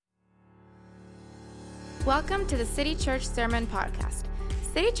Welcome to the City Church Sermon Podcast.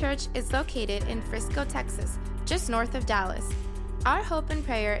 City Church is located in Frisco, Texas, just north of Dallas. Our hope and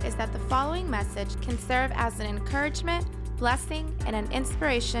prayer is that the following message can serve as an encouragement, blessing, and an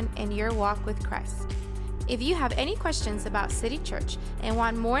inspiration in your walk with Christ. If you have any questions about City Church and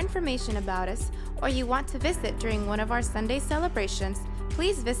want more information about us, or you want to visit during one of our Sunday celebrations,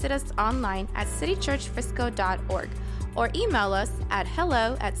 please visit us online at citychurchfrisco.org or email us at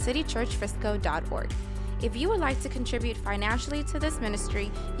hello@citychurchfrisco.org. If you would like to contribute financially to this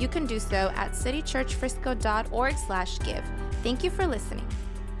ministry, you can do so at citychurchfrisco.org/give. Thank you for listening.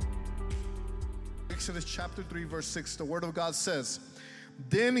 Exodus chapter 3, verse 6, the word of God says,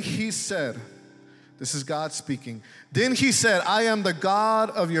 Then he said, this is God speaking, Then he said, I am the God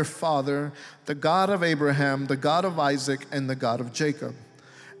of your father, the God of Abraham, the God of Isaac, and the God of Jacob.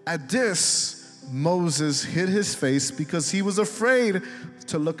 At this, Moses hid his face because he was afraid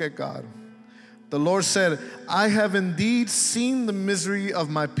to look at God. The Lord said, I have indeed seen the misery of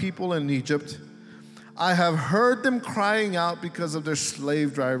my people in Egypt. I have heard them crying out because of their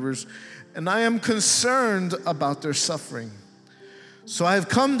slave drivers, and I am concerned about their suffering. So I have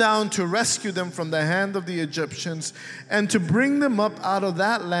come down to rescue them from the hand of the Egyptians and to bring them up out of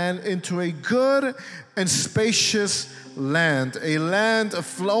that land into a good and spacious land, a land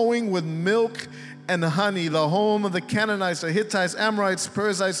flowing with milk and honey, the home of the Canaanites, the Hittites, Amorites,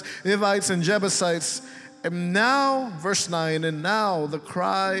 Perizzites, Hivites, and Jebusites. And now, verse 9, and now the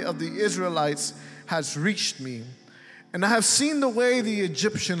cry of the Israelites has reached me, and I have seen the way the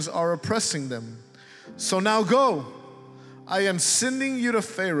Egyptians are oppressing them. So now go, I am sending you to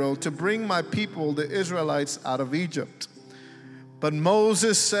Pharaoh to bring my people, the Israelites, out of Egypt. But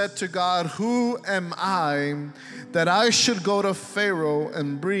Moses said to God, Who am I that I should go to Pharaoh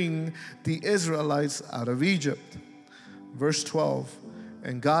and bring the Israelites out of Egypt? Verse 12,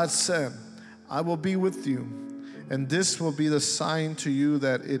 and God said, I will be with you, and this will be the sign to you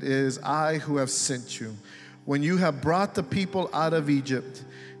that it is I who have sent you. When you have brought the people out of Egypt,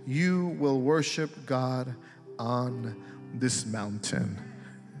 you will worship God on this mountain.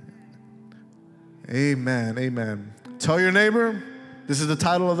 Amen, amen. Tell your neighbor, this is the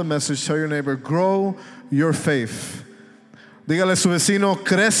title of the message, tell your neighbor, grow your faith. Dígale a su vecino,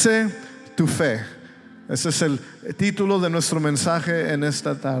 crece tu fe. Ese es el título de nuestro mensaje en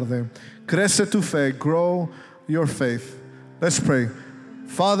esta tarde. Crece tu fe, grow your faith. Let's pray.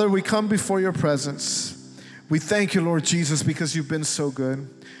 Father, we come before your presence. We thank you, Lord Jesus, because you've been so good.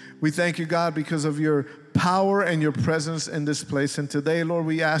 We thank you, God, because of your power and your presence in this place. And today, Lord,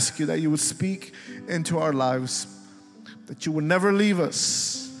 we ask you that you would speak into our lives, that you would never leave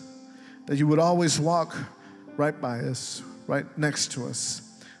us, that you would always walk right by us, right next to us.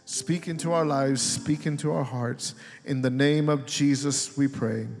 Speak into our lives, speak into our hearts. In the name of Jesus, we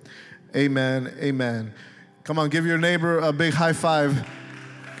pray. Amen, amen. Come on, give your neighbor a big high five.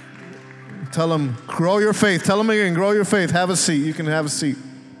 Tell them, grow your faith. Tell them again, grow your faith. Have a seat. You can have a seat.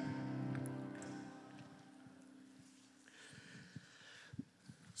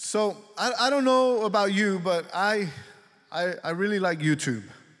 So, I don't know about you, but I really like YouTube,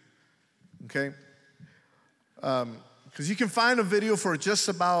 okay? Because you can find a video for just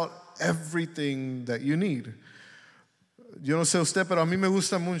about everything that you need. Yo no sé usted, pero a mí me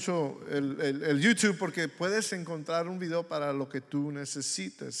gusta mucho el YouTube porque puedes encontrar un video para lo que tú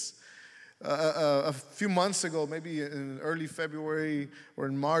necesites. A few months ago, maybe in early February or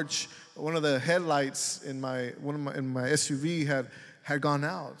in March, one of the headlights in my SUV had gone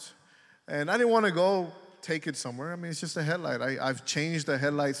out. And I didn't want to go take it somewhere. I mean, it's just a headlight. I've changed the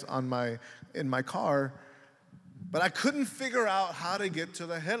headlights in my car, but I couldn't figure out how to get to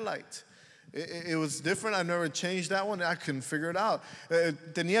the headlight. It was different. I never changed that one. I couldn't figure it out.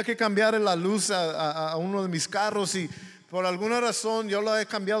 Tenía que cambiar la luz a uno de mis carros y por alguna razón yo lo he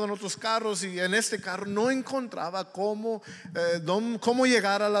cambiado en otros carros y en este carro no encontraba cómo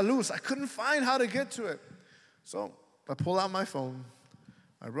llegar a la luz. I couldn't find how to get to it. So I pull out my phone.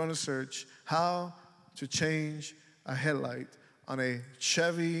 I run a search. How to change a headlight on a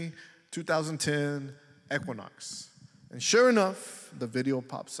Chevy 2010 Equinox. And sure enough, the video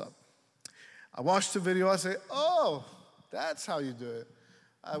pops up. I watched the video. I say, oh, that's how you do it.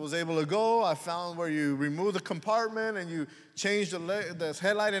 I was able to go. I found where you remove the compartment and you change the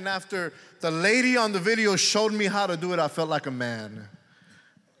headlight. And after the lady on the video showed me how to do it, I felt like a man.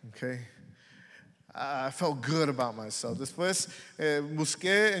 Okay? I felt good about myself. Después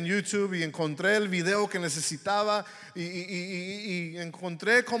busqué en YouTube y encontré el video que necesitaba y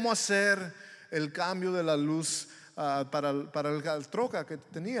encontré cómo hacer el cambio de la luz para el troca que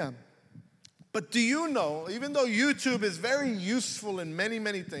tenía. But do you know, even though YouTube is very useful in many,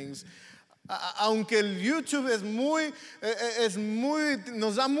 many things, Aunque el YouTube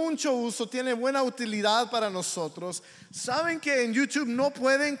nos da mucho uso, tiene buena utilidad para nosotros, saben que en YouTube no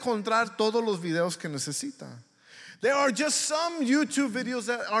puede encontrar todos los videos que necesita. There are just some YouTube videos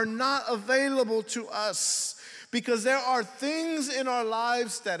that are not available to us because there are things in our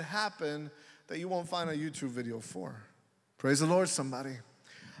lives that happen that you won't find a YouTube video for. Praise the Lord, somebody.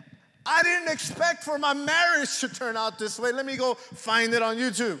 I didn't expect for my marriage to turn out this way. Let me go find it on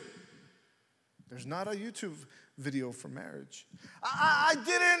YouTube. There's not a YouTube video for marriage. I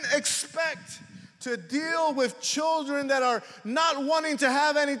didn't expect to deal with children that are not wanting to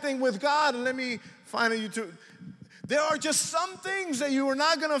have anything with God. And let me find a YouTube. There are just some things that you are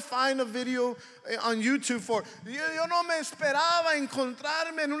not going to find a video on YouTube for. Yo no me esperaba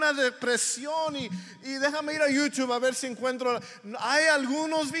encontrarme en una depresión y déjame ir a YouTube a ver si encuentro. Hay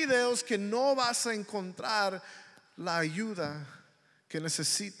algunos videos que no vas a encontrar la ayuda que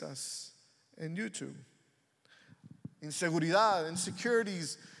necesitas en YouTube. Inseguridad,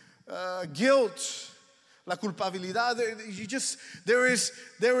 insecurities, guilt, la culpabilidad. There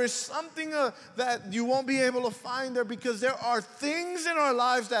is something that you won't be able to find there because there are things in our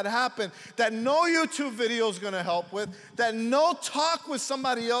lives that happen that no YouTube video is going to help with, that no talk with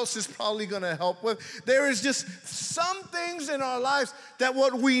somebody else is probably going to help with. There is just some things in our lives that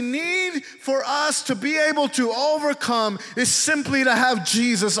what we need for us to be able to overcome is simply to have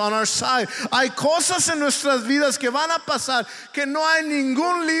Jesus on our side. Hay cosas en nuestras vidas que van a pasar que no hay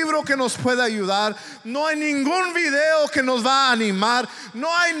ningún libro que nos pueda ayudar, no hay ningún video que nos va a animar, no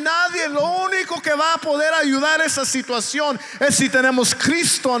hay nadie. Lo único que va a poder ayudar esa situación es si tenemos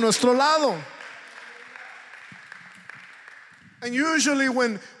Cristo a nuestro lado. And usually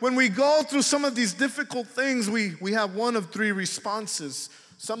when we go through some of these difficult things, we have one of three responses.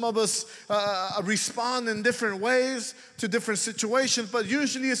 Some of us respond in different ways to different situations, but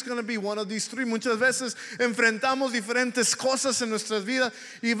usually it's going to be one of these three. Muchas veces enfrentamos diferentes cosas en nuestras vidas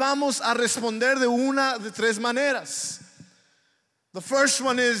y vamos a responder de una de tres maneras. The first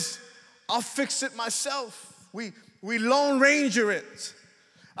one is, I'll fix it myself. We Lone Ranger it.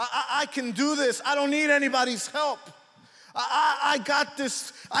 I can do this. I don't need anybody's help. I got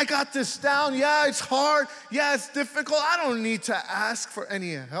this down. Yeah, it's hard. Yeah, it's difficult. I don't need to ask for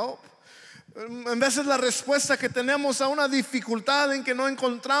any help. En veces la respuesta que tenemos a una dificultad en que no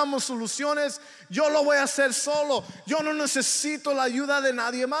encontramos soluciones, yo lo voy a hacer solo. Yo no necesito la ayuda de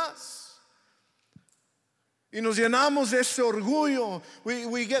nadie más. Y nos llenamos de ese orgullo.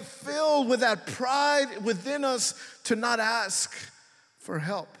 We get filled with that pride within us to not ask for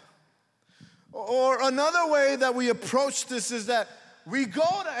help. Or another way that we approach this is that we go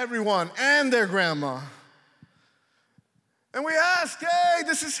to everyone and their grandma. And we ask, hey,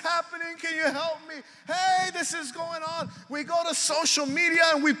 this is happening. Can you help me? Hey, this is going on. We go to social media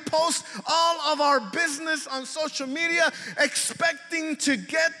and we post all of our business on social media, expecting to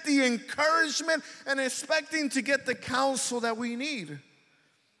get the encouragement and expecting to get the counsel that we need.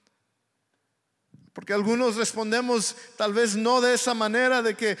 Porque algunos respondemos tal vez no de esa manera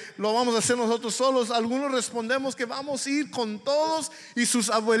de que lo vamos a hacer nosotros solos. Algunos respondemos que vamos a ir con todos y sus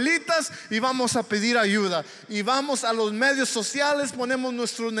abuelitas y vamos a pedir ayuda. Y vamos a los medios sociales, ponemos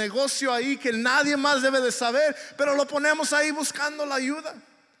nuestro negocio ahí que nadie más debe de saber, pero lo ponemos ahí buscando la ayuda.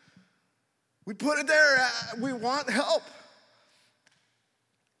 We put it there, we want help.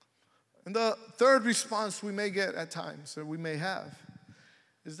 And the third response we may get at times, or we may have,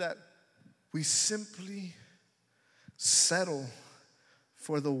 is that we simply settle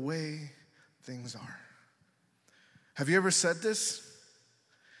for the way things are. Have you ever said this?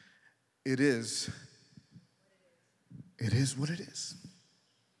 It is what it is.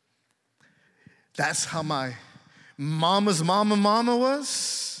 That's how my mama's mama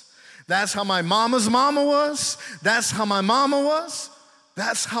was. That's how my mama's mama was. That's how my mama was.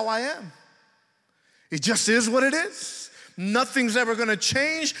 That's how I am. It just is what it is. Nothing's ever going to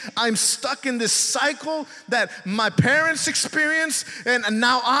change. I'm stuck in this cycle that my parents experienced and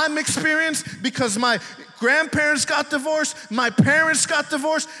now I'm experienced because my grandparents got divorced, my parents got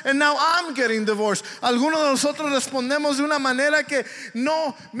divorced, and now I'm getting divorced. Algunos de nosotros respondemos de una manera que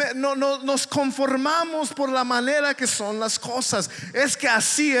no nos conformamos por la manera que son las cosas. Es que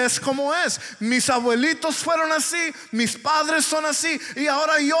así es como es. Mis abuelitos fueron así, mis padres son así, y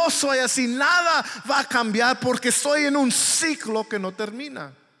ahora yo soy así. Nada va a cambiar porque estoy en un ciclo que no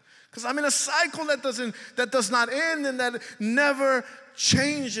termina. Because I'm in a cycle that does not end and that never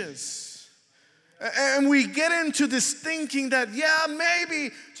changes. And we get into this thinking that, yeah,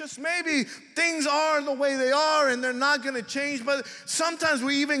 maybe, just maybe, things are the way they are and they're not going to change. But sometimes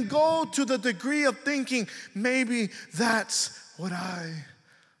we even go to the degree of thinking, maybe that's what I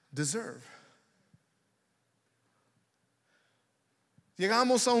deserve.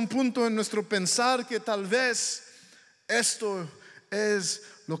 Llegamos a un punto en nuestro pensar que tal vez esto es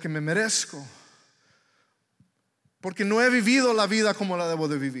lo que me merezco, porque no he vivido la vida como la debo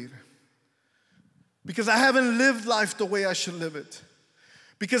de vivir. Because I haven't lived life the way I should live it.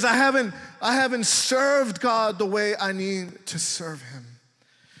 Because I haven't served God the way I need to serve Him.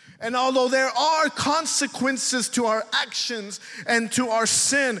 And although there are consequences to our actions and to our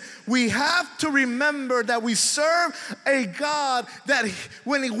sin, we have to remember that we serve a God that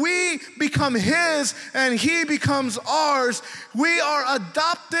when we become His and He becomes ours, we are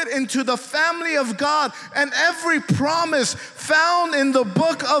adopted into the family of God. And every promise found in the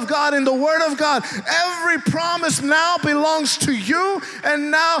book of God, in the Word of God, every promise now belongs to you and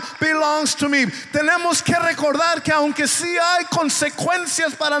now belongs to me. Tenemos que recordar que aunque sí hay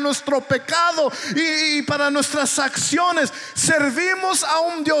consecuencias para nuestro pecado y para nuestras acciones, servimos a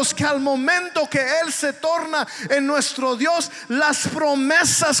un Dios que al momento que Él se torna en nuestro Dios, las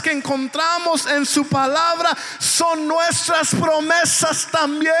promesas que encontramos en su palabra son nuestras promesas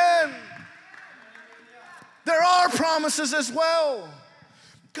también. There are promises as well.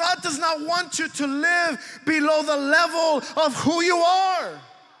 God does not want you to live below the level of who you are.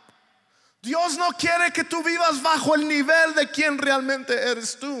 Dios no quiere que tú vivas bajo el nivel de quien realmente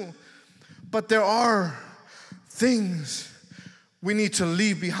eres tú. But there are things we need to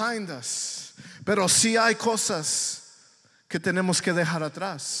leave behind us. Pero sí hay cosas que tenemos que dejar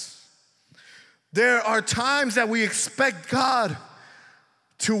atrás. There are times that we expect God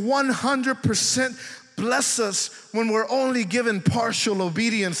to 100% bless us when we're only given partial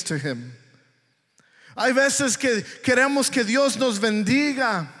obedience to Him. Hay veces que queremos que Dios nos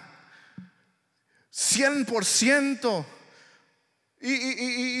bendiga 100%.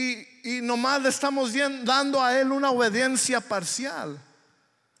 Y nomás le estamos dando a Él una obediencia parcial.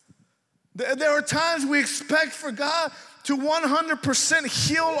 There are times we expect for God to 100%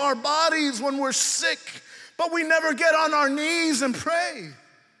 heal our bodies when we're sick, but we never get on our knees and pray.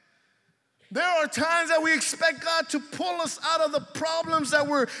 There are times that we expect God to pull us out of the problems that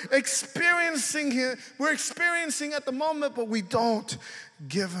we're experiencing at the moment, but we don't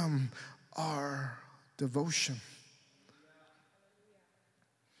give Him our devotion.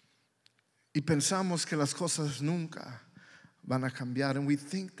 Y pensamos que las cosas nunca van a cambiar, and we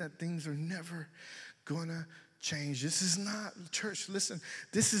think that things are never gonna change. This is not, church, listen,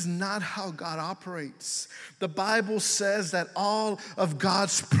 this is not how God operates. The Bible says that all of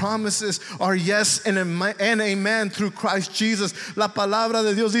God's promises are yes and amen through Christ Jesus. La palabra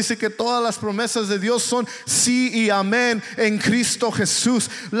de Dios dice que todas las promesas de Dios son sí y amén en Cristo Jesús.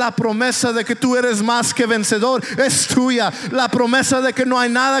 La promesa de que tú eres más que vencedor es tuya. La promesa de que no hay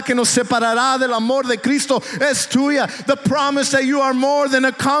nada que nos separará del amor de Cristo es tuya. The promise that you are more than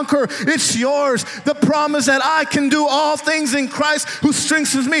a conqueror, it's yours. The promise that I can do all things in Christ who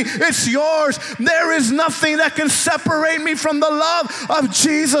strengthens me, it's yours. There is nothing that can separate me from the love of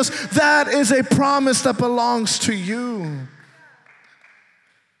Jesus. That is a promise that belongs to you.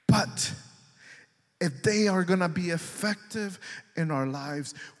 But if they are going to be effective in our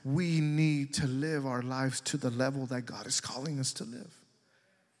lives, we need to live our lives to the level that God is calling us to live.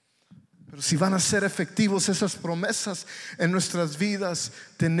 Pero si van a ser efectivos esas promesas en nuestras vidas,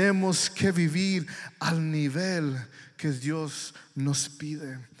 tenemos que vivir al nivel que Dios nos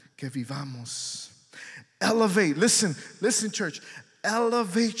pide que vivamos. Elevate, listen church,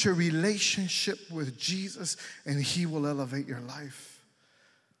 elevate your relationship with Jesus and He will elevate your life.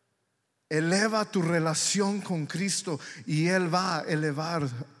 Eleva tu relación con Cristo y Él va a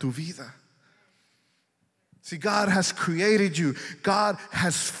elevar tu vida. See, God has created you. God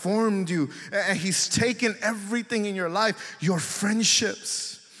has formed you. And He's taken everything in your life, your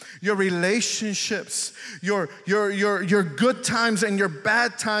friendships, your relationships, your good times and your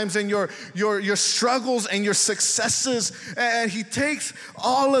bad times, and your struggles and your successes. And He takes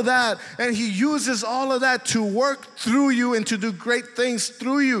all of that and He uses all of that to work through you and to do great things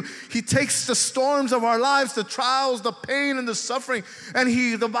through you. He takes the storms of our lives, the trials, the pain, and the suffering, and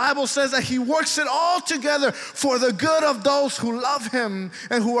the Bible says that He works it all together for the good of those who love Him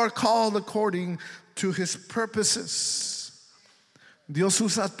and who are called according to His purposes. Dios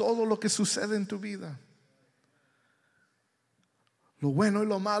usa todo lo que sucede en tu vida, lo bueno y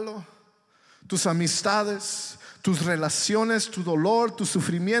lo malo, tus amistades, tus relaciones, tu dolor, tu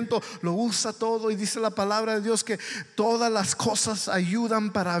sufrimiento, lo usa todo. Y dice la palabra de Dios que todas las cosas ayudan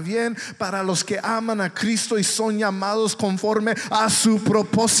para bien para los que aman a Cristo y son llamados conforme a su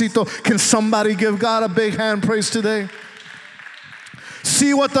propósito. Can somebody give God a big hand praise today?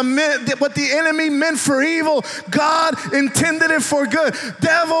 See what the enemy meant for evil, God intended it for good.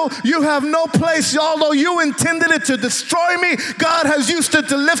 Devil, you have no place. Although you intended it to destroy me, God has used it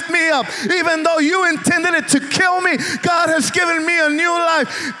to lift me up. Even though you intended it to kill me, God has given me a new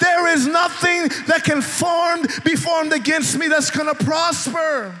life. There is nothing that can be formed against me that's going to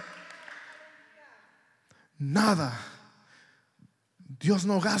prosper. Nada. Dios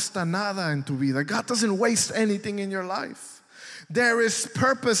no gasta nada en tu vida. God doesn't waste anything in your life. There is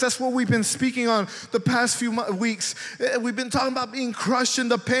purpose. That's what we've been speaking on the past few weeks. We've been talking about being crushed in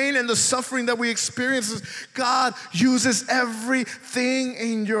the pain and the suffering that we experience. God uses everything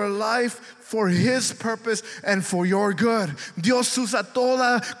in your life for His purpose and for your good. Dios usa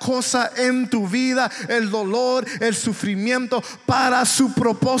toda cosa en tu vida, el dolor, el sufrimiento, para su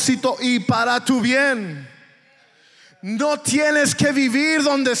propósito y para tu bien. No tienes que vivir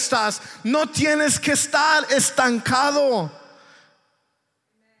donde estás. No tienes que estar estancado.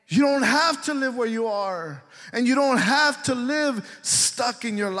 You don't have to live where you are. And you don't have to live stuck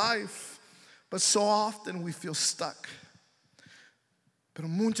in your life. But so often we feel stuck. Pero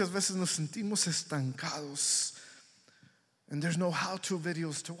muchas veces nos sentimos estancados. And there's no how-to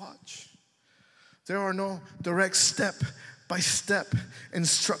videos to watch. There are no direct step-by-step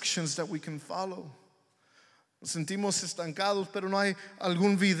instructions that we can follow. Nos sentimos estancados, pero no hay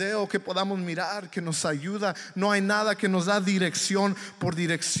algún video que podamos mirar que nos ayuda. No hay nada que nos da dirección por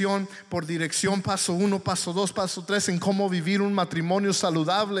dirección, paso 1, paso 2, paso 3 en cómo vivir un matrimonio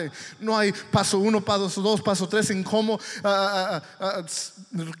saludable. No hay paso 1, paso 2, paso 3 en cómo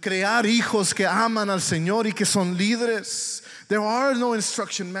crear hijos que aman al Señor y que son líderes. There are no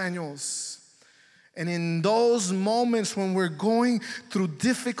instruction manuals. And in those moments when we're going through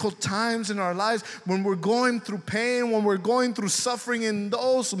difficult times in our lives, when we're going through pain, when we're going through suffering, in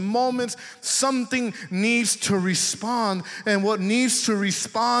those moments, something needs to respond. And what needs to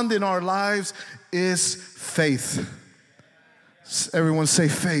respond in our lives is faith. Everyone say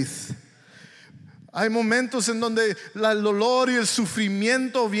faith. Hay momentos en donde el dolor y el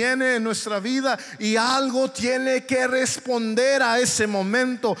sufrimiento viene en nuestra vida y algo tiene que responder a ese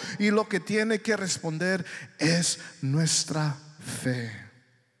momento, y lo que tiene que responder es nuestra fe.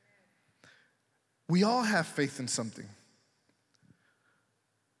 We all have faith in something.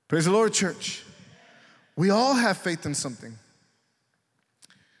 Praise the Lord, church. We all have faith in something.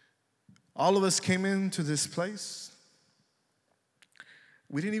 All of us came into this place.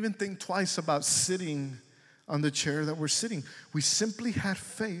 We didn't even think twice about sitting on the chair that we're sitting. We simply had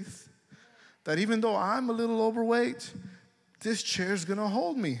faith that even though I'm a little overweight, this chair is going to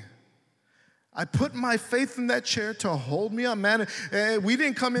hold me. I put my faith in that chair to hold me up, man. We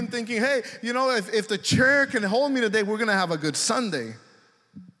didn't come in thinking, hey, you know, if the chair can hold me today, we're going to have a good Sunday.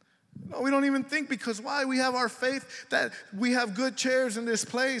 No, we don't even think, because why? We have our faith that we have good chairs in this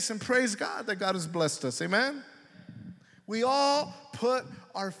place, and praise God that God has blessed us. Amen? We all put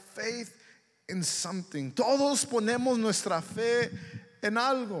our faith in something. Todos ponemos nuestra fe en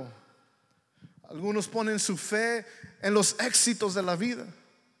algo. Algunos ponen su fe en los éxitos de la vida,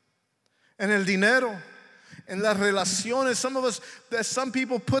 en el dinero, en las relaciones. Some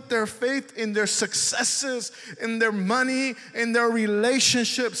people put their faith in their successes, in their money, in their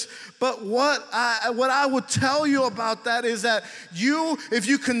relationships. But what I would tell you about that is that if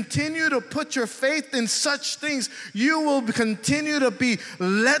you continue to put your faith in such things, you will continue to be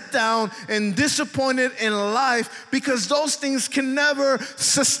let down and disappointed in life, because those things can never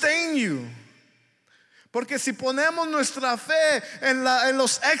sustain you. Porque si ponemos nuestra fe en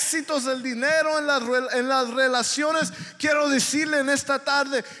los éxitos del dinero, en las relaciones, quiero decirle en esta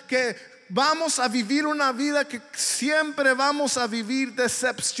tarde que vamos a vivir una vida que siempre vamos a vivir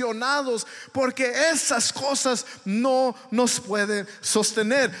decepcionados, porque esas cosas no nos pueden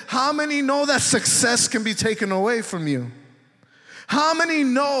sostener. How many know that success can be taken away from you? How many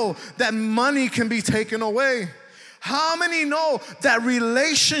know that money can be taken away? How many know that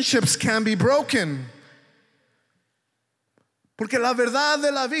relationships can be broken? Porque la verdad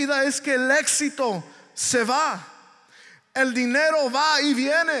de la vida es que el éxito se va, el dinero va y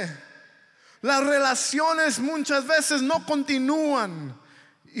viene, las relaciones muchas veces no continúan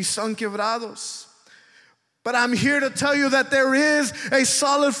y son quebrados. But I'm here to tell you that there is a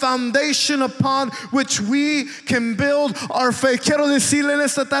solid foundation upon which we can build our faith. Quiero decirle en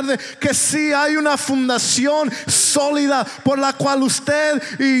esta tarde que sí hay una fundación sólida por la cual usted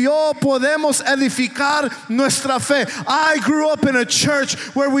y yo podemos edificar nuestra fe. I grew up in a church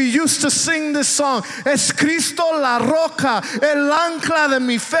where we used to sing this song. Es Cristo la roca, el ancla de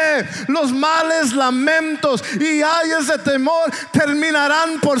mi fe. Los males, lamentos y ayes de temor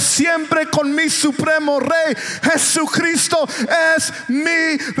terminarán por siempre con mi supremo rey. fe. Jesucristo es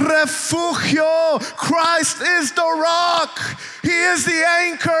mi refugio. Christ is the rock. He is the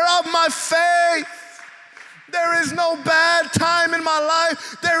anchor of my faith. There is no bad time in my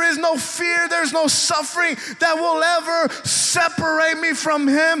life. There is no fear. There's no suffering that will ever separate me from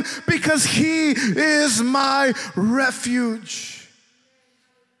Him, because He is my refuge.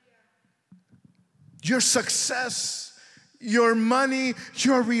 Your success, your money,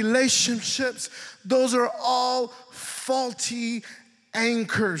 your relationships, those are all faulty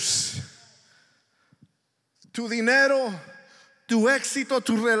anchors. Tu dinero, tu éxito,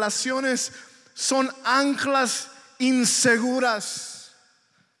 tus relaciones son anclas inseguras.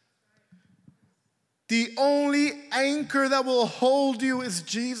 The only anchor that will hold you is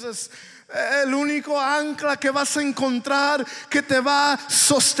Jesus. El único ancla que vas a encontrar que te va a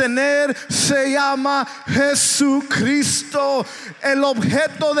sostener se llama Jesucristo. El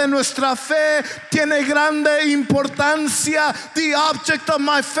objeto de nuestra fe tiene grande importancia. The object of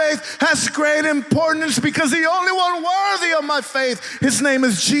my faith has great importance, because the only one worthy of my faith, His name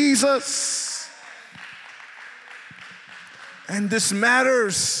is Jesus. And this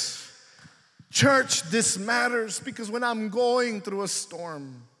matters. Church, this matters, because when I'm going through a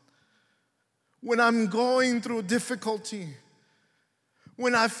storm, when I'm going through difficulty,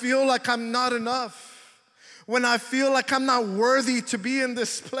 when I feel like I'm not enough, when I feel like I'm not worthy to be in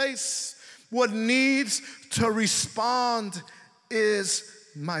this place, what needs to respond is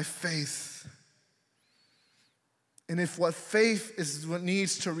my faith. And if what faith is what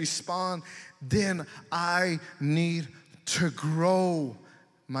needs to respond, then I need to grow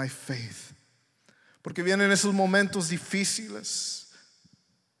my faith. Porque vienen esos momentos difíciles,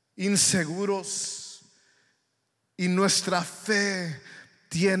 inseguros, y nuestra fe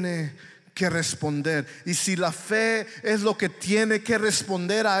tiene que responder. Y si la fe es lo que tiene que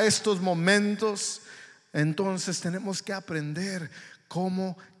responder a estos momentos, entonces tenemos que aprender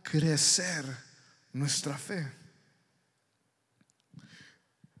cómo crecer nuestra fe.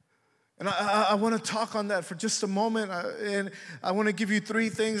 And I want to talk on that for just a moment. And I want to give you 3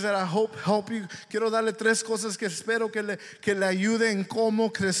 things that I hope help you. Quiero darle 3 cosas que espero que le ayuden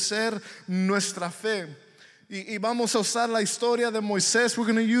cómo crecer nuestra fe. Y vamos a usar la historia de Moisés. We're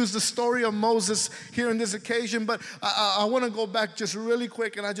going to use the story of Moses here in this occasion. But I want to go back just really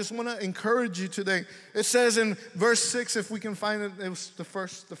quick, and I just want to encourage you today. It says in verse 6, if we can find it, it was the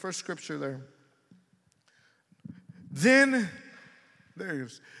first scripture there. Then, there it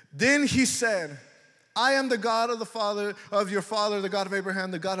is. Then he said, I am the God of your father, the God of Abraham,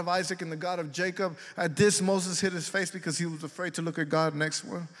 the God of Isaac, and the God of Jacob. At this, Moses hid his face because he was afraid to look at God next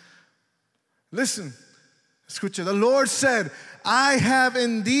one. Listen, escucha. The Lord said, I have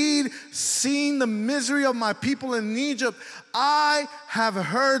indeed seen the misery of my people in Egypt. I have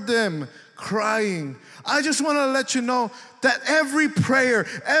heard them crying. I just want to let you know that every prayer,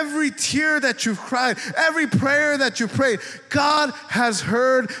 every tear that you've cried, every prayer that you prayed, God has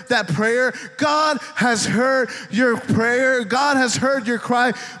heard that prayer. God has heard your prayer. God has heard your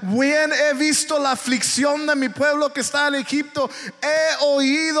cry. Bien he visto la aflicción de mi pueblo que está en Egipto. He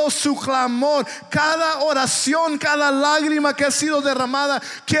oído su clamor. Cada oración, cada lágrima que ha sido derramada.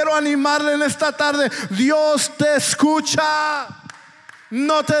 Quiero animarle en esta tarde. Dios te escucha.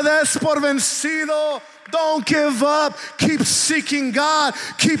 No te des por vencido. Don't give up. Keep seeking God.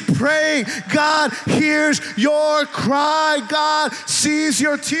 Keep praying. God hears your cry. God sees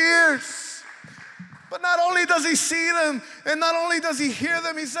your tears. But not only does He see them, and not only does He hear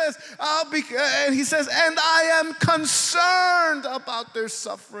them, He says, and I am concerned about their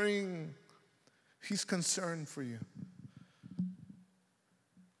suffering. He's concerned for you.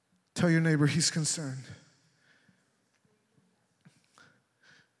 Tell your neighbor, He's concerned.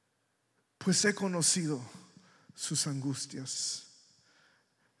 Pues he conocido sus angustias.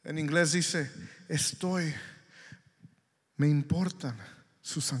 En inglés dice, me importan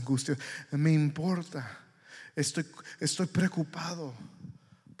sus angustias. Me importa. Estoy preocupado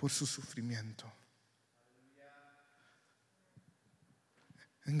por su sufrimiento.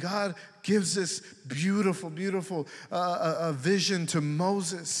 And God gives this beautiful, beautiful vision to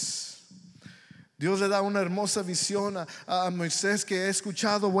Moses. Dios le da una hermosa visión a Moisés que he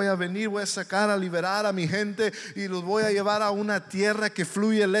escuchado. Voy a venir, voy a sacar, a liberar a mi gente y los voy a llevar a una tierra que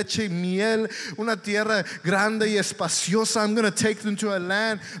fluye leche y miel, una tierra grande y espaciosa. I'm going to take them to a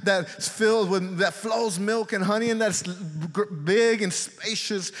land that's filled with, that flows milk and honey, and that's big and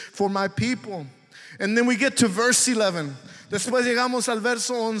spacious for my people. And then we get to verse 11. Después llegamos al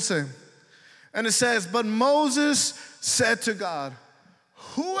verso 11. And it says, but Moses said to God,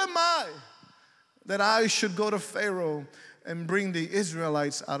 who am I that I should go to Pharaoh and bring the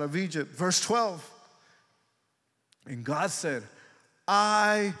Israelites out of Egypt? Verse 12. And God said,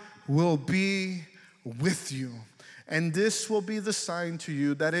 I will be with you. And this will be the sign to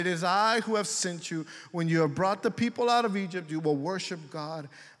you that it is I who have sent you. When you have brought the people out of Egypt, you will worship God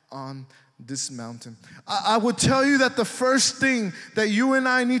on this mountain. I would tell you that the first thing that you and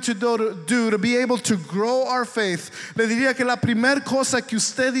I need to do to be able to grow our faith, le diría que la primera cosa que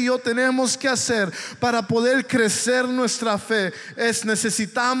usted y yo tenemos que hacer para poder crecer nuestra fe es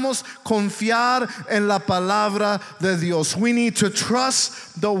necesitamos confiar en la palabra de Dios. We need to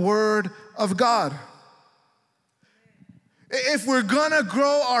trust the word of God. If we're gonna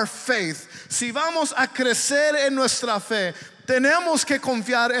grow our faith, si vamos a crecer en nuestra fe, tenemos que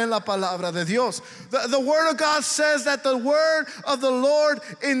confiar en la palabra de Dios. The word of God says that the word of the Lord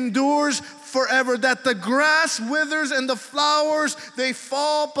endures forever, that the grass withers and the flowers they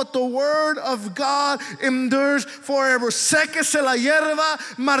fall, but the word of God endures forever. Séquese la hierba,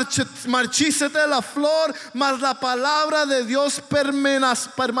 marchícete la flor, mas la palabra de Dios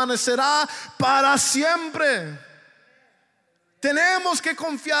permanecerá para siempre. Tenemos que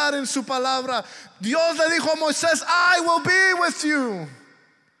confiar en su palabra. Dios le dijo a Moisés, I will be with you.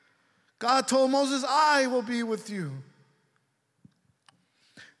 God told Moses, I will be with you.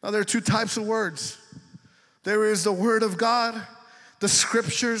 Now there are two types of words. There is the word of God, the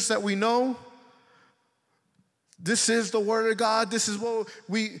scriptures that we know. This is the word of God. This is what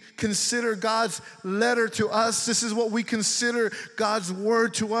we consider God's letter to us. This is what we consider God's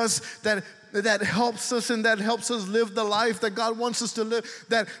word to us, that helps us and that helps us live the life that God wants us to live,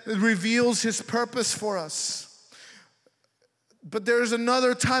 that reveals His purpose for us. But there's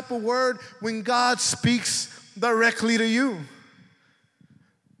another type of word when God speaks directly to you.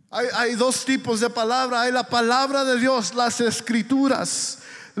 Hay dos tipos de palabra. Hay la palabra de Dios, las escrituras,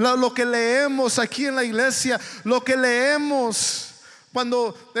 lo que leemos aquí en la iglesia, lo que leemos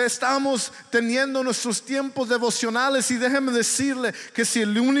cuando estamos teniendo nuestros tiempos devocionales. Y déjeme decirle que si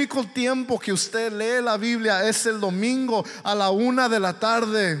el único tiempo que usted lee la Biblia es el domingo a la 1 de la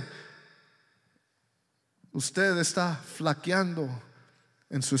tarde, usted está flaqueando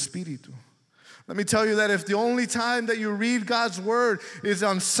en su espíritu. Let me tell you that if the only time that you read God's word is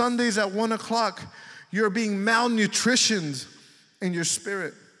on Sundays at 1 o'clock, you're being malnutritioned in your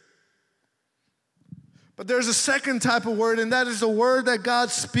spirit. But there's a second type of word, and that is the word that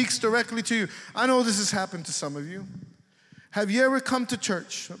God speaks directly to you. I know this has happened to some of you. Have you ever come to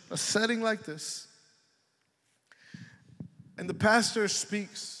church, a setting like this, and the pastor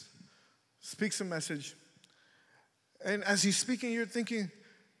speaks a message, and as he's speaking, you're thinking,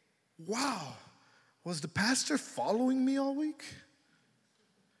 wow, was the pastor following me all week?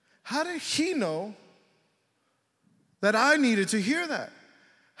 How did he know that I needed to hear that?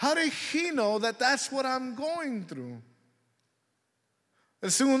 How did he know that that's what I'm going through? El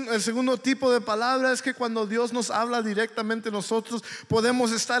segundo tipo de palabra es que cuando Dios nos habla directamente, nosotros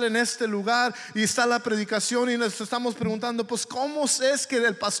podemos estar en este lugar y está la predicación y nos estamos preguntando, pues ¿cómo es que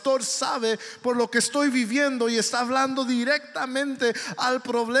el pastor sabe por lo que estoy viviendo y está hablando directamente al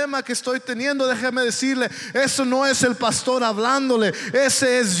problema que estoy teniendo? Déjeme decirle, eso no es el pastor hablándole,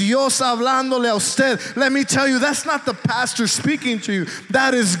 ese es Dios hablándole a usted. Let me tell you, that's not the pastor speaking to you.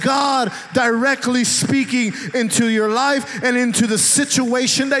 That is God directly speaking into your life and into the situation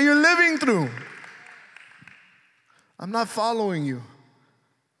that you're living through. I'm not following you.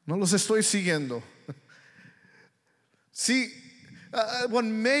 No los estoy siguiendo. See, what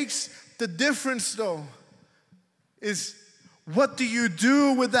makes the difference though is what do you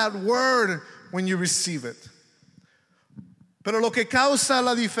do with that word when you receive it? Pero lo que causa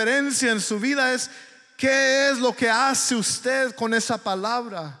la diferencia en su vida es qué es lo que hace usted con esa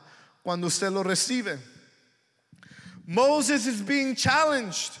palabra cuando usted lo recibe. Moses is being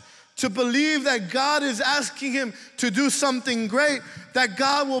challenged to believe that God is asking him to do something great, that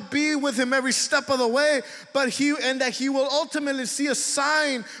God will be with him every step of the way, and that he will ultimately see a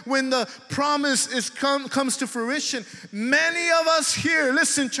sign when the promise comes to fruition. Many of us here,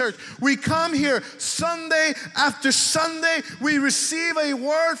 listen church, we come here Sunday after Sunday, we receive a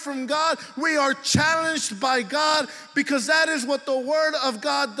word from God, we are challenged by God because that is what the word of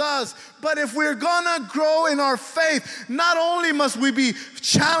God does. But if we're gonna grow in our faith, not only must we be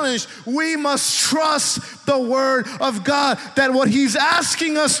challenged, we must trust the word of God, that what He's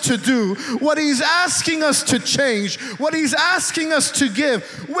asking us to do, what He's asking us to change, what He's asking us to give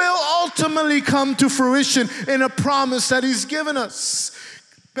will ultimately come to fruition in a promise that He's given us.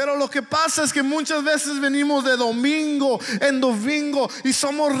 Pero lo que pasa es que muchas veces venimos de domingo en domingo y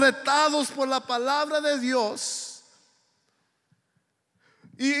somos retados por la palabra de Dios.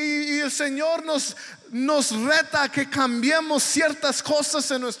 Y el Señor nos reta a que cambiemos ciertas cosas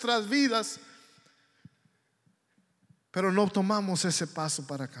en nuestras vidas. pero no tomamos ese paso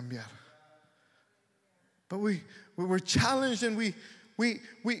para cambiar. But we're challenged, and we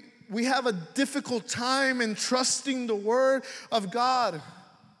have a difficult time in trusting the word of God.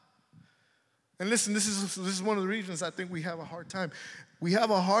 And listen, this is one of the reasons I think we have a hard time. We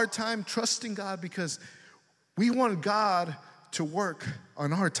have a hard time trusting God because we want God to work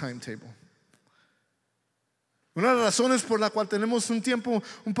on our timetable. Una de las razones por la cual tenemos un tiempo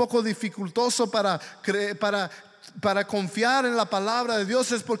un poco dificultoso para confiar en la palabra de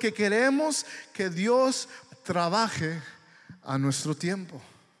Dios es porque queremos que Dios trabaje a nuestro tiempo.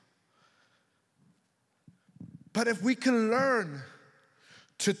 But if we can learn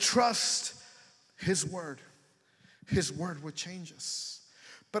to trust His word will change us.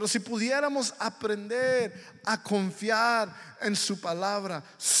 Pero si pudiéramos aprender a confiar en su palabra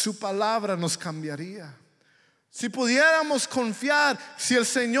nos cambiaría. Si pudiéramos confiar, si el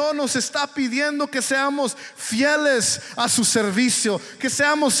Señor nos está pidiendo que seamos fieles a su servicio, que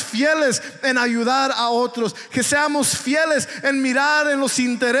seamos fieles en ayudar a otros, que seamos fieles en mirar en los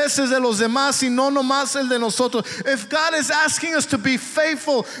intereses de los demás y no nomás el de nosotros. If God is asking us to be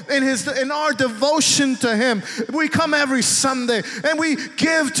faithful in our devotion to Him, we come every Sunday and we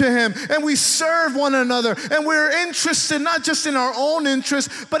give to Him and we serve one another, and we're interested not just in our own interest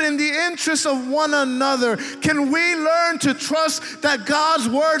but in the interest of one another. Can we learn to trust that God's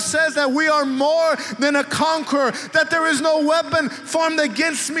word says that we are more than a conqueror, that there is no weapon formed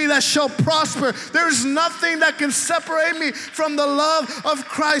against me that shall prosper? There is nothing that can separate me from the love of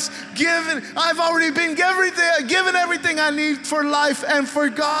Christ. I've already been given everything I need for life and for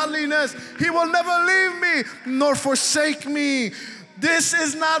godliness. He will never leave me nor forsake me. This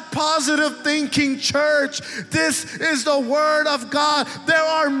is not positive thinking, church. This is the word of God. There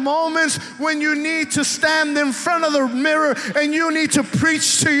are moments when you need to stand in front of the mirror and you need to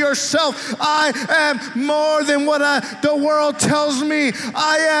preach to yourself. I am more than what the world tells me.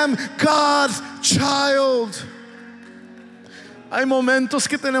 I am God's child. Hay momentos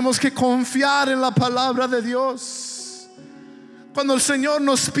que tenemos que confiar en la palabra de Dios. Cuando el Señor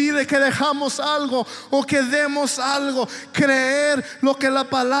nos pide que dejamos algo o que demos algo, creer lo que la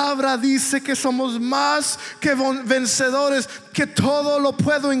palabra dice, que somos más que vencedores, que todo lo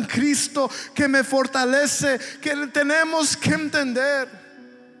puedo en Cristo que me fortalece, que tenemos que entender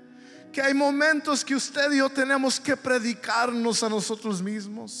que hay momentos que usted y yo tenemos que predicarnos a nosotros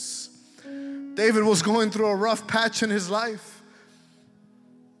mismos. David was going through a rough patch in his life.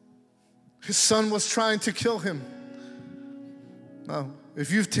 His son was trying to kill him. Now,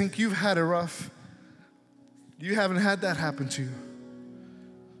 if you think you've had it rough, you haven't had that happen to you.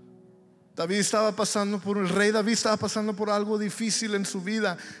 El rey David estaba pasando por algo difícil en su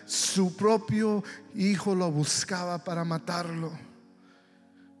vida. Su propio hijo lo buscaba para matarlo.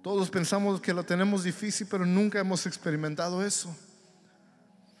 Todos pensamos que lo tenemos difícil, pero nunca hemos experimentado eso.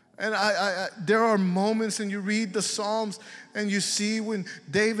 And there are moments, and you read the Psalms and you see when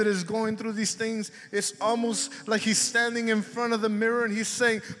David is going through these things, it's almost like he's standing in front of the mirror and he's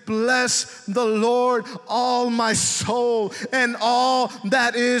saying, bless the Lord, all my soul and all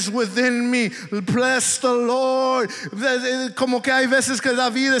that is within me. Bless the Lord. Como que hay veces que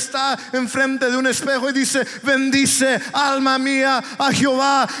David está enfrente de un espejo y dice, bendice alma mía a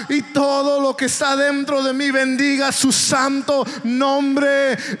Jehová, y todo lo que está dentro de mí bendiga su santo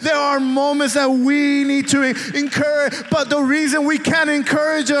nombre. There are moments that we need to encourage, but the reason we can't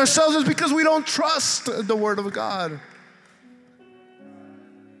encourage ourselves is because we don't trust the word of God.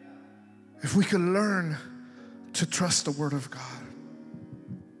 If we could learn to trust the word of God,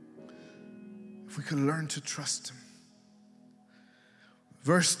 if we could learn to trust Him.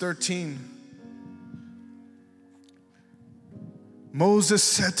 Verse 13, Moses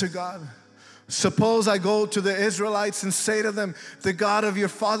said to God, suppose I go to the Israelites and say to them, the God of your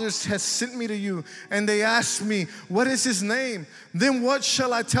fathers has sent me to you, and they ask me, what is His name? Then what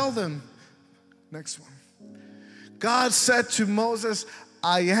shall I tell them? Next one. God said to Moses,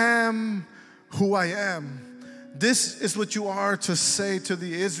 I am who I am. This is what you are to say to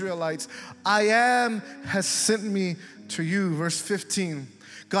the Israelites. I am has sent me to you. Verse 15.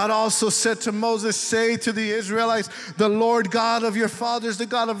 God also said to Moses, say to the Israelites, the Lord God of your fathers, the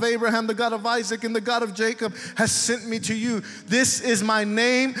God of Abraham, the God of Isaac, and the God of Jacob has sent me to you. This is my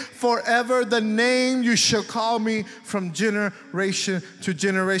name forever, the name you shall call me from generation to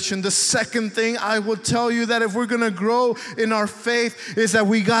generation. The second thing I will tell you, that if we're going to grow in our faith, is that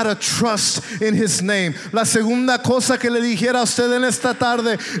we got to trust in His name. La segunda cosa que le dijera a usted en esta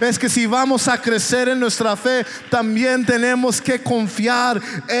tarde es que si vamos a crecer en nuestra fe, también tenemos que confiar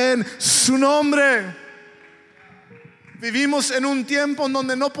en su nombre. Vivimos en un tiempo en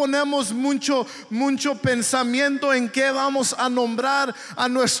donde no ponemos mucho pensamiento en qué vamos a nombrar a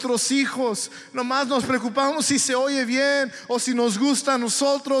nuestros hijos. Nomás nos preocupamos si se oye bien o si nos gusta a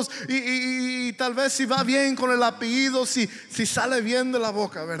nosotros y tal vez si va bien con el apellido, si sale bien de la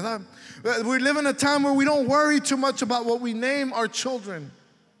boca, ¿verdad? We live in a time where we don't worry too much about what we name our children.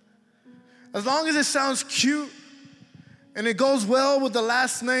 As long as it sounds cute and it goes well with the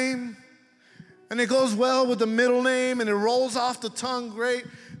last name, and it goes well with the middle name, and it rolls off the tongue great,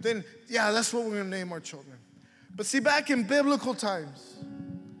 then yeah, that's what we're going to name our children. But see, back in biblical times,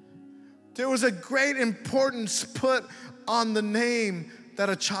 there was a great importance put on the name that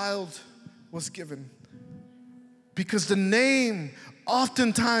a child was given. Because the name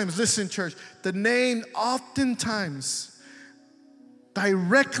oftentimes, listen church, the name oftentimes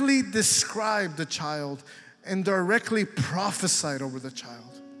directly described the child and directly prophesied over the child.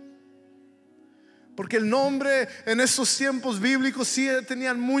 Porque el nombre en esos tiempos bíblicos sí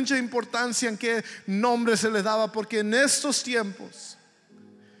tenían mucha importancia en qué nombre se le daba, porque en estos tiempos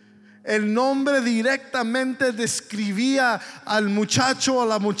el nombre directamente describía al muchacho o a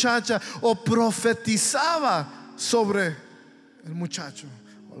la muchacha o profetizaba sobre el muchacho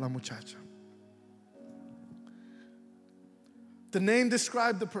o la muchacha. The name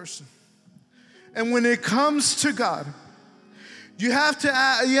described the person. And when it comes to God, you have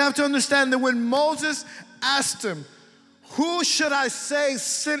to understand that when Moses asked him, who should I say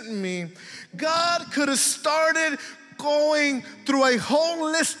sent me? God could have started going through a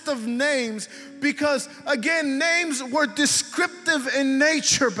whole list of names because, again, names were descriptive in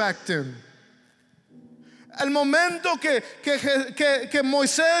nature back then. Al momento que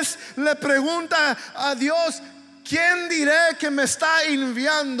Moisés le pregunta a Dios, ¿quién diré que me está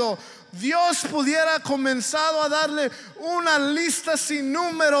enviando? Dios pudiera comenzado a darle una lista sin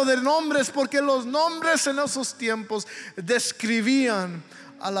número de nombres, porque los nombres en esos tiempos describían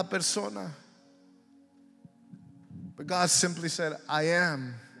a la persona. But God simply said, I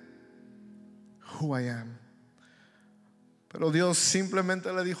am who I am. Pero Dios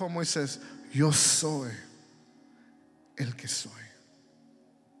simplemente le dijo a Moisés, yo soy el que soy.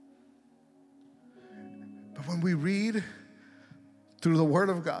 But when we read through the Word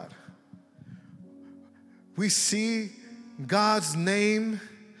of God, we see God's name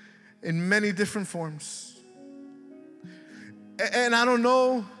in many different forms. And I don't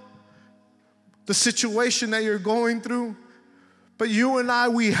know the situation that you're going through, but you and I,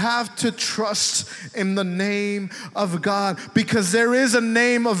 we have to trust in the name of God, because there is a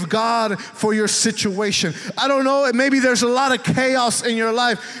name of God for your situation. I don't know, maybe there's a lot of chaos in your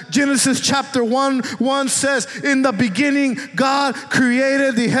life. Genesis chapter 1 says, in the beginning, God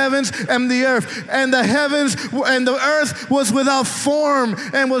created the heavens and the earth. And the heavens and the earth was without form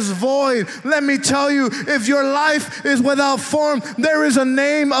and was void. Let me tell you, if your life is without form, there is a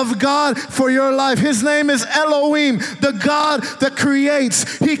name of God for your life. His name is Elohim, the God that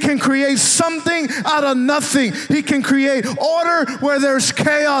creates. He can create something out of nothing. He can create order where there's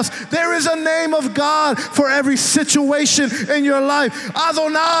chaos. There is a name of God for every situation in your life.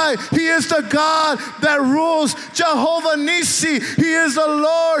 Adonai, He is the God that rules. Jehovah Nisi, He is the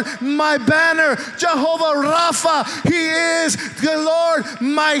Lord, my banner. Jehovah Rapha, He is the Lord,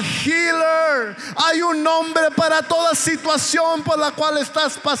 my healer. Hay un nombre para toda situación por la cual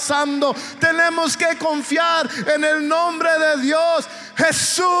estás pasando. Tenemos que confiar en el nombre de Dios.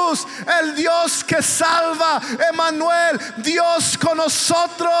 Jesús, el Dios que salva. Emmanuel, Dios con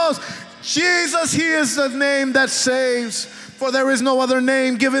nosotros. Jesus, He is the name that saves. For there is no other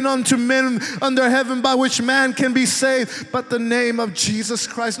name given unto men under heaven by which man can be saved but the name of Jesus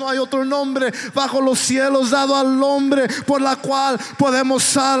Christ. No hay otro nombre bajo los cielos dado al hombre por la cual podemos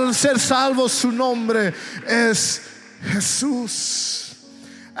ser salvos. Su nombre es Jesús.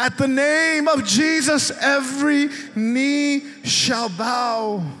 At the name of Jesus, every knee shall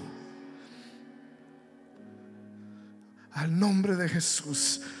bow. Al nombre de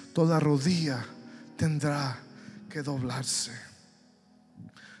Jesús, toda rodilla tendrá que doblarse.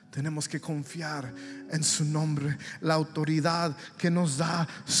 Tenemos que confiar en su nombre, la autoridad que nos da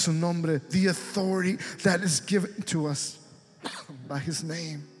su nombre, the authority that is given to us by His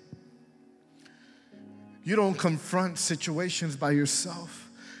name. You don't confront situations by yourself.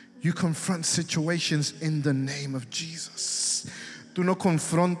 You confront situations in the name of Jesus. Tú no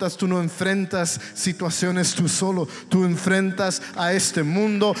confrontas, tú no enfrentas situaciones tú solo. Tú enfrentas a este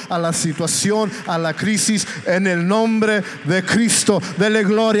mundo, a la situación, a la crisis en el nombre de Cristo. Dele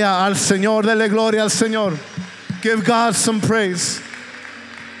gloria al Señor, dele gloria al Señor. Give God some praise.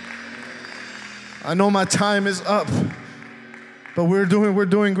 I know my time is up, but we're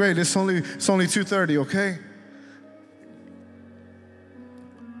doing great. It's only 2:30, okay?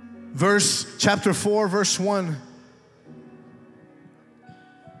 chapter 4, verse 1.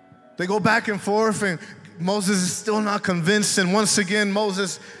 They go back and forth, and Moses is still not convinced. And once again,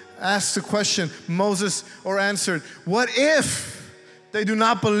 Moses asked the question, answered, what if they do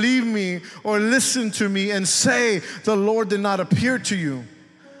not believe me or listen to me and say, the Lord did not appear to you?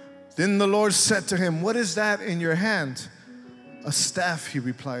 Then the Lord said to him, what is that in your hand? A staff, he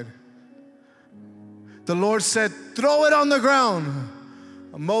replied. The Lord said, throw it on the ground.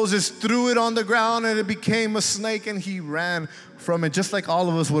 Moses threw it on the ground and it became a snake, and he ran from it, just like all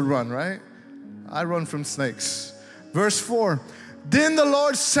of us would run, right? I run from snakes. Verse 4, then the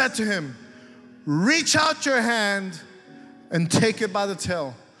Lord said to him, reach out your hand and take it by the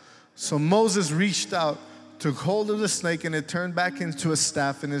tail. So Moses reached out, took hold of the snake, and it turned back into a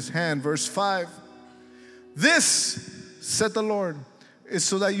staff in his hand. Verse 5, this, said the Lord, is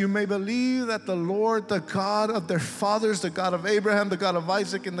so that you may believe that the Lord, the God of their fathers, the God of Abraham, the God of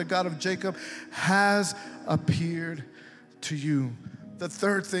Isaac, and the God of Jacob, has appeared to you. The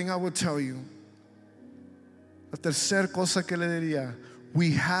third thing I would tell you, la tercera cosa que le diría,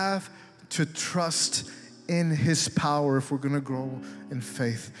 we have to trust in His power if we're going to grow in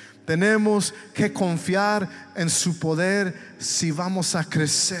faith. Tenemos que confiar en su poder si vamos a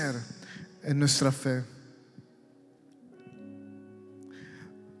crecer en nuestra fe.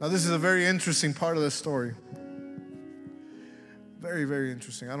 Now, this is a very interesting part of the story. Very, very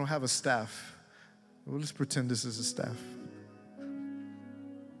interesting. I don't have a staff. Well, let's pretend this is a staff.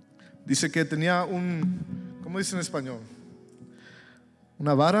 Dice que tenía ¿cómo dice en español?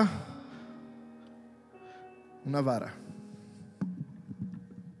 Una vara. Una vara.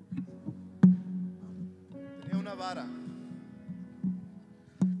 Tenía una vara.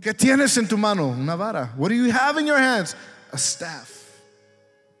 ¿Qué tienes en tu mano? Una vara. What do you have in your hands? A staff.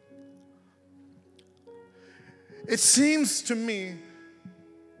 It seems to me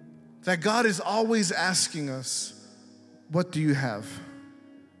that God is always asking us, what do you have?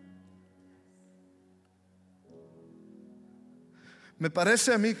 Me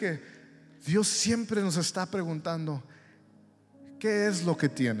parece a mí que Dios siempre nos está preguntando, ¿qué es lo que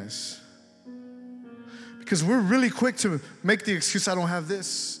tienes? Because we're really quick to make the excuse, I don't have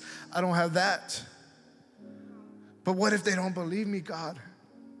this, I don't have that. But what if they don't believe me, God?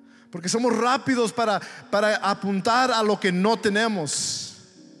 Porque somos rápidos para apuntar a lo que no tenemos.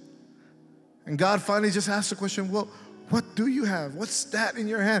 And God finally just asked the question, well, what do you have? What's that in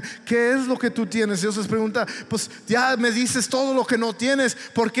your hand? ¿Qué es lo que tú tienes? Dios les pregunta, pues ya me dices todo lo que no tienes.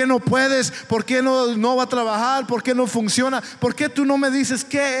 ¿Por qué no puedes? ¿Por qué no va a trabajar? ¿Por qué no funciona? ¿Por qué tú no me dices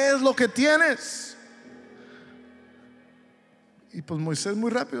qué es lo que tienes? Y pues Moisés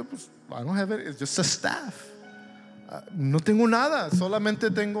muy rápido, pues I don't have it, it's just a staff. No tengo nada, solamente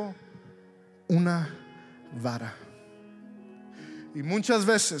tengo una vara. Y muchas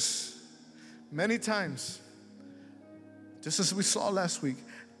veces, many times, just as we saw last week,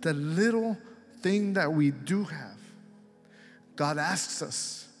 the little thing that we do have, God asks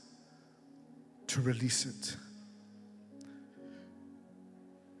us to release it.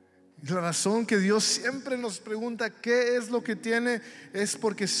 Y la razón que Dios siempre nos pregunta qué es lo que tiene es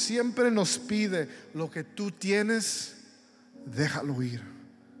porque siempre nos pide lo que tú tienes, déjalo ir.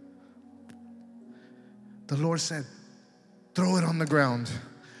 The Lord said, throw it on the ground.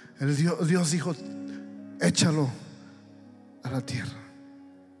 And Dios dijo, échalo a la tierra.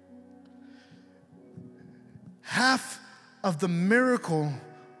 Half of the miracle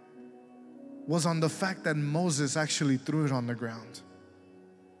was on the fact that Moses actually threw it on the ground.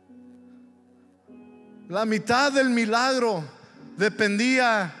 La mitad del milagro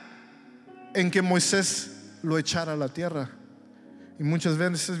dependía en que Moisés lo echara a la tierra. Y muchas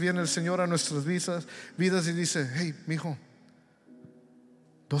veces viene el Señor a nuestras vidas y dice, hey, mijo,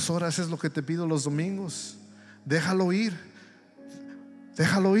 2 horas es lo que te pido los domingos. Déjalo ir.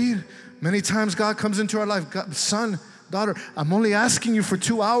 Déjalo ir. Many times God comes into our life, God, son, daughter, I'm only asking you for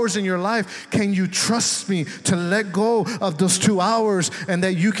 2 hours in your life. Can you trust me to let go of those 2 hours and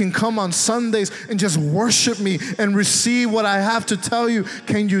that you can come on Sundays and just worship me and receive what I have to tell you?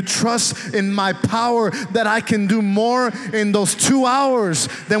 Can you trust in my power that I can do more in those 2 hours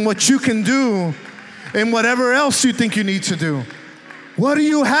than what you can do in whatever else you think you need to do? What do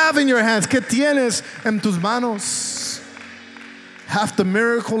you have in your hands? ¿Qué tienes en tus manos? Half the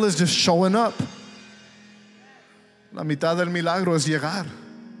miracle is just showing up. La mitad del milagro es llegar.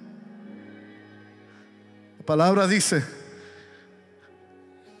 La palabra dice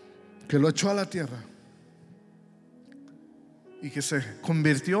que lo echó a la tierra y que se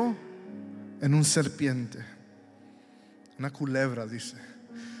convirtió en un serpiente, una culebra, dice.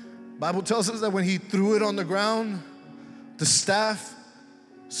 Bible tells us that when he threw it on the ground, the staff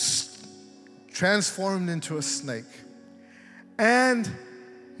transformed into a snake. And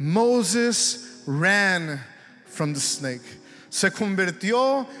Moses ran from the snake. Se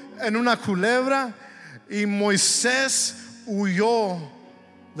convirtió en una culebra y Moisés huyó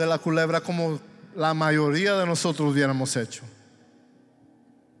de la culebra como la mayoría de nosotros hubiéramos hecho.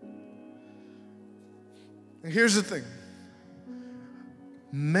 And here's the thing.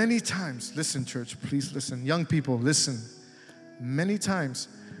 Many times, listen, church, please listen. Young people, listen. Many times,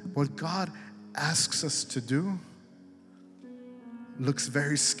 what God asks us to do looks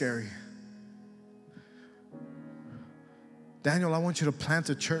very scary. Daniel, I want you to plant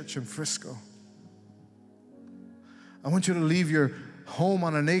a church in Frisco. I want you to leave your home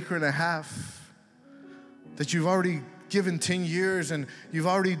on 1.5 acres that you've already given 10 years and you've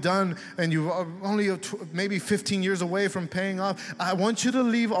already done, and you've only maybe 15 years away from paying off. I want you to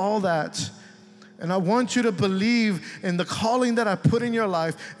leave all that. And I want you to believe in the calling that I put in your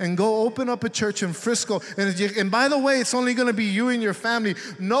life and go open up a church in Frisco. And by the way, it's only going to be you and your family.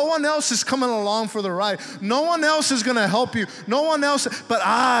 No one else is coming along for the ride. No one else is going to help you. No one else, but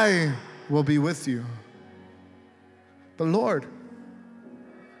I will be with you. But Lord,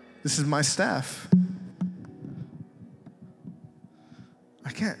 this is my staff.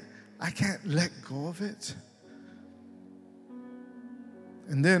 I can't let go of it.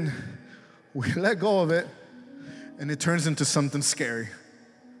 And then we let go of it, and it turns into something scary.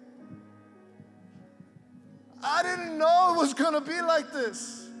 I didn't know it was going to be like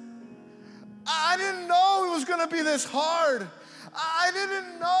this. I didn't know it was going to be this hard. I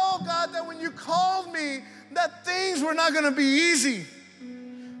didn't know, God, that when you called me, that things were not going to be easy.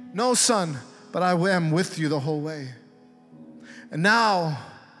 No, son, but I am with you the whole way. And now,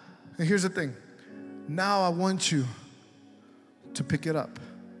 and here's the thing. Now I want you to pick it up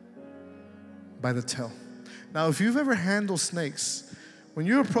by the tail. Now, if you've ever handled snakes, when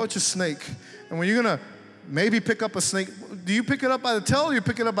you approach a snake, and when you're going to maybe pick up a snake, do you pick it up by the tail or you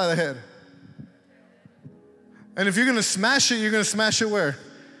pick it up by the head? And if you're going to smash it, you're going to smash it where?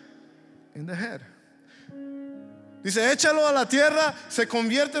 In the head. Dice, échalo a la tierra, se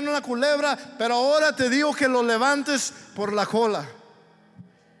convierte en una culebra, pero ahora te digo que lo levantes por la cola.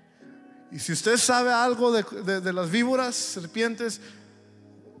 Y si usted sabe algo de las víboras, serpientes,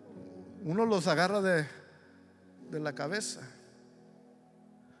 uno los agarra de la cabeza.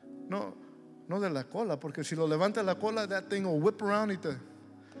 No de la cola, porque si lo levanta la cola, that thing will whip around y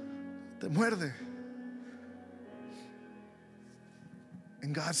te muerde.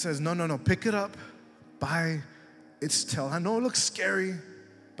 And God says, no, pick it up by its tail. I know it looks scary,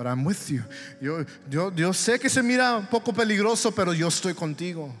 but I'm with you. Yo sé que se mira un poco peligroso, pero yo estoy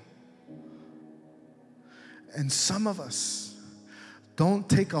contigo. And some of us don't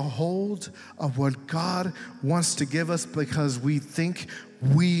take a hold of what God wants to give us because we think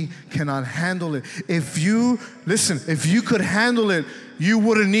we cannot handle it. If you could handle it, you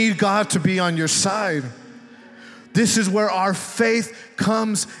wouldn't need God to be on your side. This is where our faith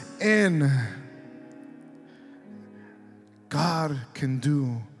comes in. God can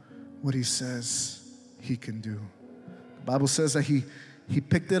do what He says He can do. The Bible says that He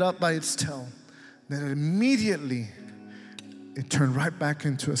picked it up by its tail. Then immediately it turned right back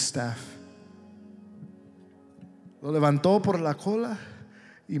into a staff. Lo levantó por la cola,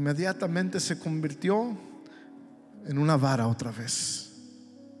 inmediatamente se convirtió en una vara otra vez.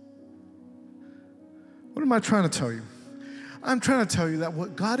 What am I trying to tell you? I'm trying to tell you that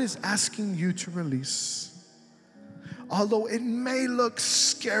what God is asking you to release, although it may look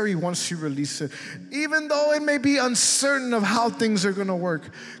scary once you release it, even though it may be uncertain of how things are going to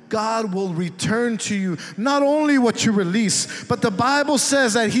work, God will return to you not only what you release, but the Bible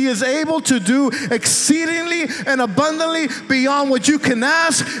says that He is able to do exceedingly and abundantly beyond what you can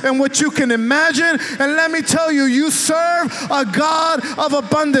ask and what you can imagine. And let me tell you, you serve a God of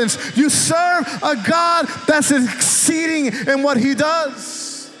abundance. You serve a God that's exceeding in what He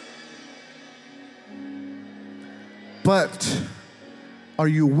does. But are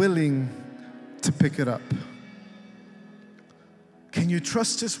you willing to pick it up? Can you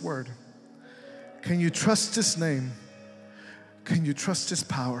trust His word? Can you trust His name? Can you trust His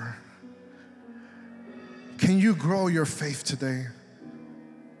power? Can you grow your faith today?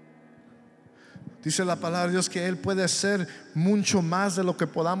 Dice la palabra de Dios que Él puede hacer mucho más de lo que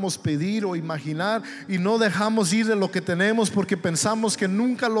podamos pedir o imaginar, y no dejamos ir de lo que tenemos porque pensamos que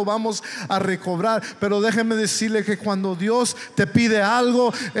nunca lo vamos a recobrar. Pero déjeme decirle que cuando Dios te pide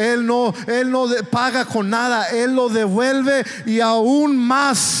algo, Él no paga con nada. Él lo devuelve y aún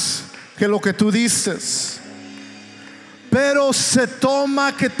más que lo que tú dices. Pero se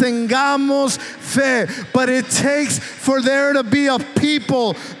toma que tengamos fe. But it takes for there to be a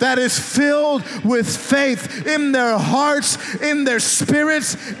people that is filled with faith in their hearts, in their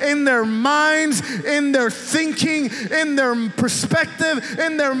spirits, in their minds, in their thinking, in their perspective,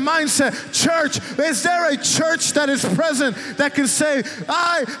 in their mindset. Church, is there a church that is present that can say,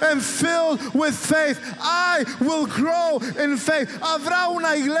 I am filled with faith. I will grow in faith. Habrá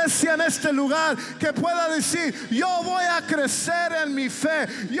una iglesia en este lugar que pueda decir, yo voy a crecer en mi fe.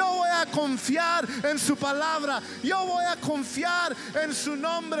 Yo voy a confiar en su palabra. Yo voy a confiar en su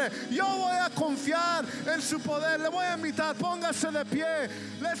nombre. Yo voy a confiar en su poder. Le voy a invitar, póngase de pie.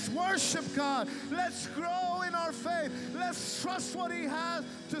 Let's worship God. Let's grow in our faith. Let's trust what He has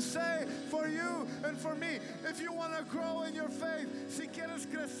to say for you and for me. If you want to grow in your faith, si quieres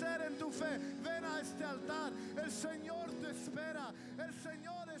crecer en tu fe, ven a este altar. El Señor te espera. El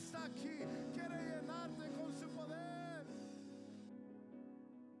Señor está aquí. Quiere llenarte con su poder.